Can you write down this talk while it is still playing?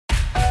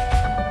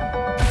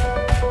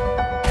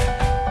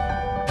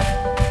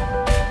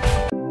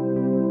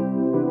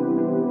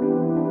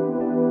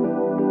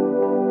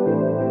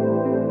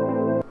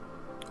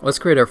Let's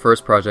create our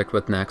first project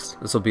with Next.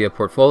 This will be a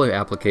portfolio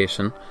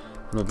application,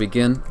 and we'll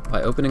begin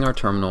by opening our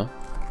terminal,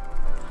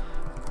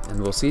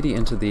 and we'll cd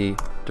into the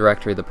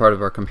directory, the part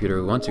of our computer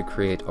we want to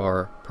create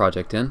our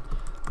project in.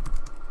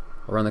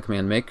 I'll run the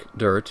command make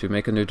dir to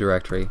make a new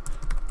directory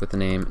with the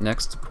name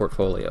Next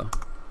Portfolio.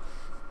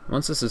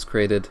 Once this is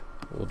created,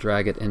 we'll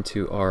drag it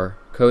into our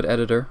code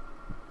editor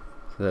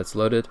so that's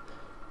loaded.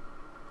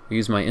 We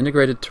use my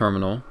integrated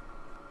terminal.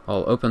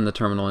 I'll open the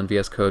terminal in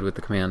VS Code with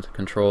the command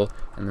Control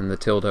and then the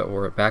tilde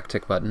or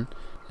backtick button.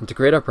 And to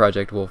create our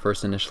project, we'll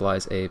first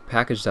initialize a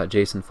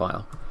package.json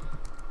file.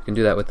 You can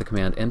do that with the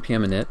command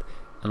npm init,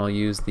 and I'll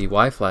use the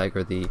Y flag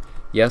or the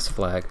yes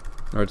flag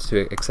in order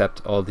to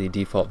accept all the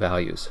default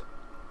values.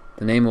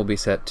 The name will be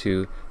set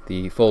to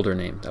the folder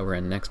name that we're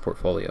in, Next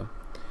Portfolio.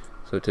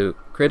 So to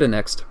create a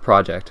Next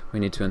project, we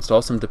need to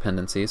install some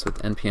dependencies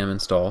with npm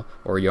install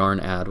or yarn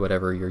add,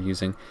 whatever you're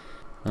using.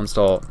 We'll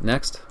install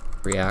Next,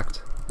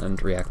 React,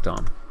 and React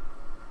DOM.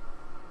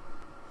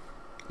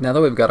 Now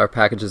that we've got our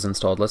packages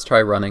installed, let's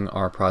try running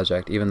our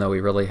project, even though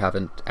we really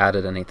haven't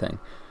added anything.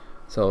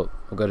 So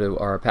we'll go to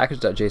our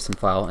package.json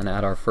file and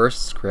add our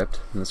first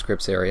script in the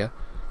scripts area.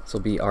 This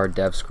will be our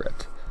dev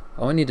script.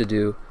 All we need to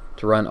do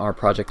to run our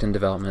project in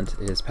development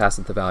is pass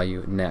it the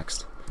value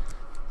next.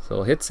 So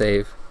we'll hit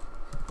save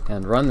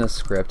and run this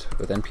script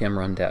with npm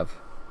run dev.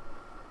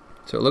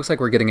 So it looks like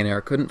we're getting an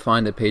error, couldn't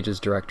find a pages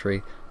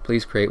directory,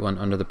 please create one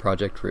under the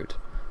project root.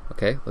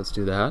 Okay, let's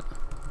do that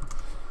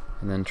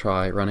and then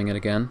try running it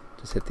again.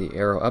 Just hit the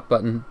arrow up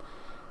button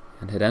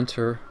and hit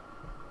enter.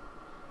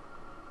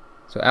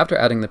 So after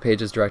adding the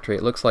pages directory,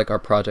 it looks like our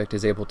project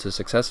is able to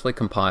successfully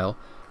compile.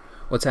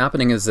 What's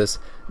happening is this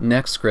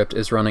Next script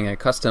is running a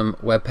custom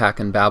Webpack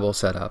and Babel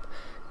setup,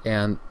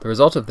 and the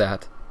result of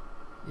that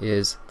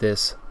is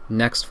this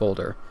Next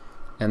folder.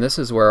 And this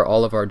is where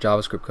all of our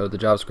JavaScript code, the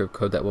JavaScript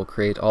code that will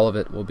create all of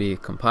it, will be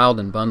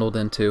compiled and bundled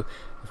into.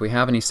 If we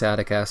have any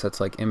static assets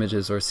like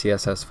images or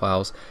CSS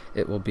files,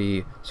 it will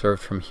be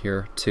served from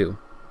here too.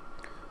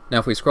 Now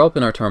if we scroll up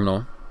in our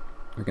terminal,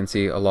 we can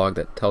see a log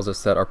that tells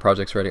us that our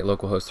project's ready at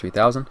localhost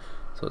 3000.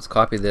 So let's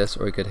copy this,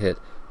 or we could hit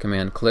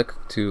command click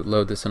to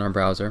load this in our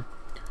browser.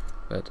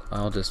 But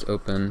I'll just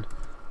open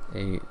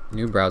a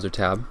new browser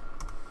tab,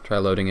 try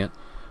loading it.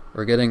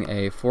 We're getting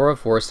a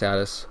 404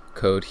 status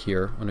code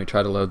here when we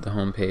try to load the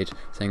home page,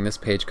 saying this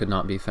page could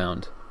not be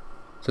found.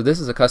 So this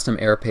is a custom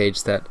error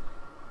page that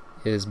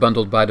is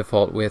bundled by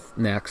default with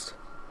Next,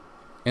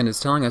 and it's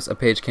telling us a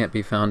page can't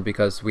be found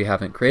because we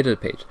haven't created a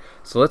page.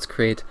 So let's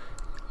create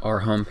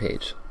our home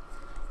page.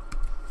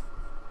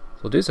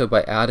 So we'll do so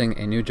by adding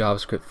a new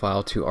JavaScript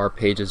file to our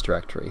pages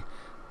directory,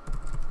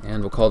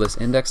 and we'll call this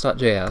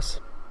index.js.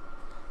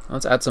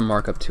 Let's add some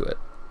markup to it.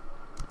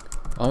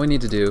 All we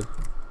need to do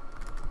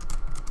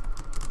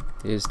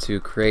is to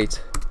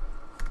create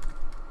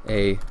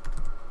a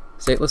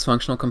stateless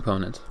functional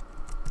component.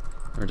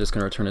 We're just going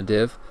to return a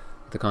div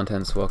with the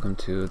contents welcome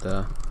to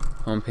the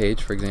home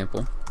page, for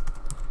example,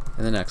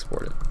 and then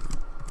export it.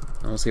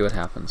 And we'll see what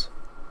happens.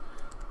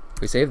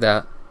 If we save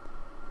that,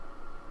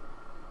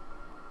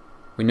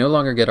 we no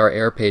longer get our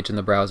error page in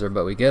the browser,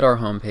 but we get our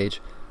home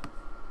page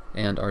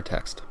and our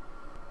text.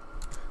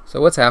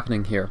 So what's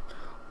happening here?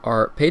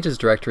 Our pages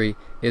directory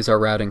is our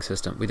routing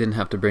system. We didn't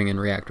have to bring in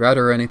React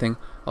Router or anything.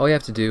 All we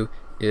have to do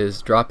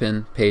is drop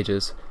in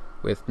pages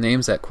with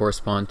names that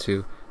correspond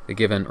to the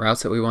given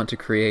routes that we want to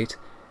create,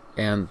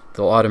 and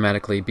they'll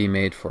automatically be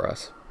made for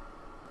us.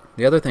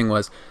 The other thing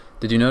was,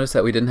 did you notice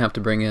that we didn't have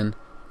to bring in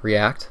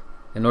React?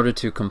 In order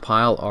to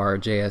compile our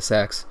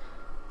JSX,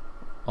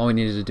 all we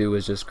needed to do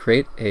was just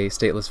create a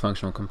stateless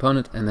functional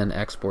component and then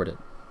export it.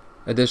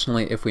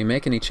 Additionally, if we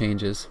make any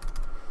changes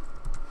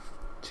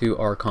to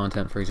our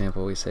content, for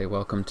example, we say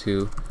welcome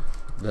to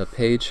the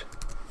page,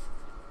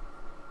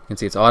 you can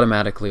see it's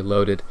automatically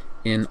loaded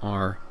in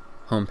our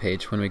home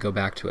page when we go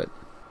back to it.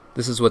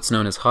 This is what's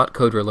known as hot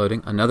code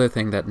reloading, another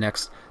thing that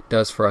Next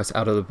does for us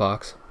out of the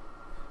box.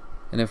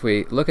 And if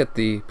we look at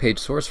the page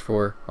source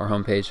for our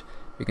home page,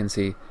 we can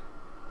see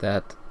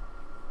that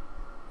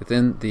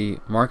within the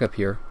markup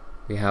here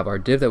we have our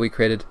div that we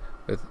created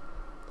with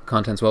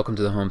contents welcome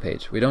to the home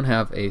page. We don't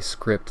have a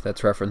script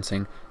that's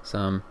referencing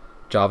some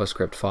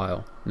JavaScript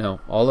file.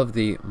 No, all of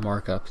the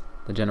markup,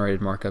 the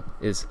generated markup,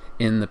 is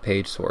in the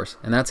page source,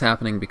 and that's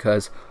happening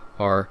because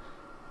our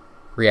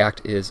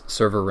React is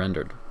server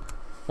rendered.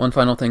 One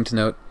final thing to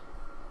note,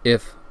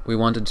 if we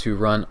wanted to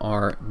run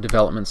our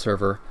development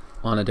server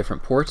on a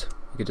different port,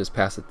 we could just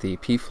pass it the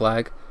p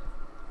flag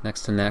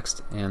next to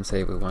next and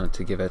say we wanted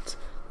to give it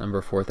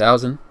number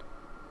 4000.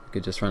 We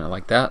could just run it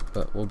like that,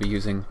 but we'll be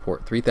using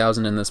port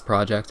 3000 in this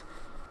project.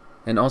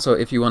 And also,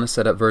 if you want to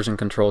set up version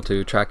control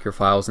to track your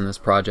files in this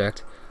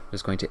project, I'm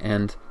just going to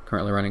end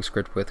currently running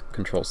script with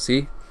Control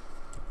C.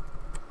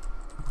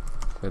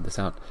 Clear this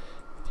out.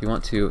 If you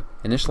want to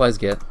initialize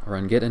Git or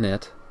run git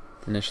init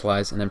to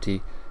initialize an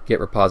empty Git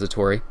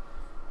repository,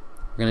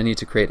 we're going to need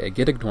to create a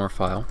git ignore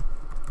file.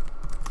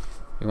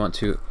 We want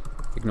to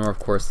ignore, of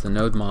course, the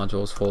node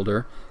modules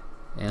folder,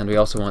 and we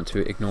also want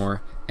to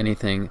ignore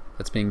anything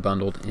that's being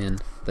bundled in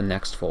the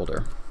Next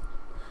folder.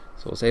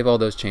 So we'll save all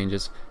those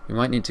changes. We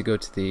might need to go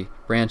to the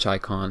branch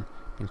icon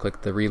and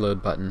click the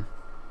reload button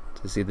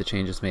to see the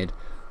changes made.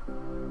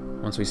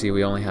 Once we see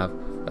we only have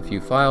a few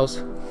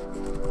files,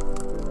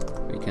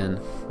 we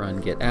can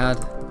run git add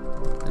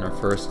and our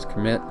first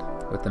commit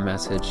with the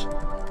message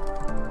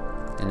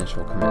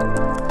initial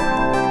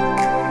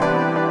commit.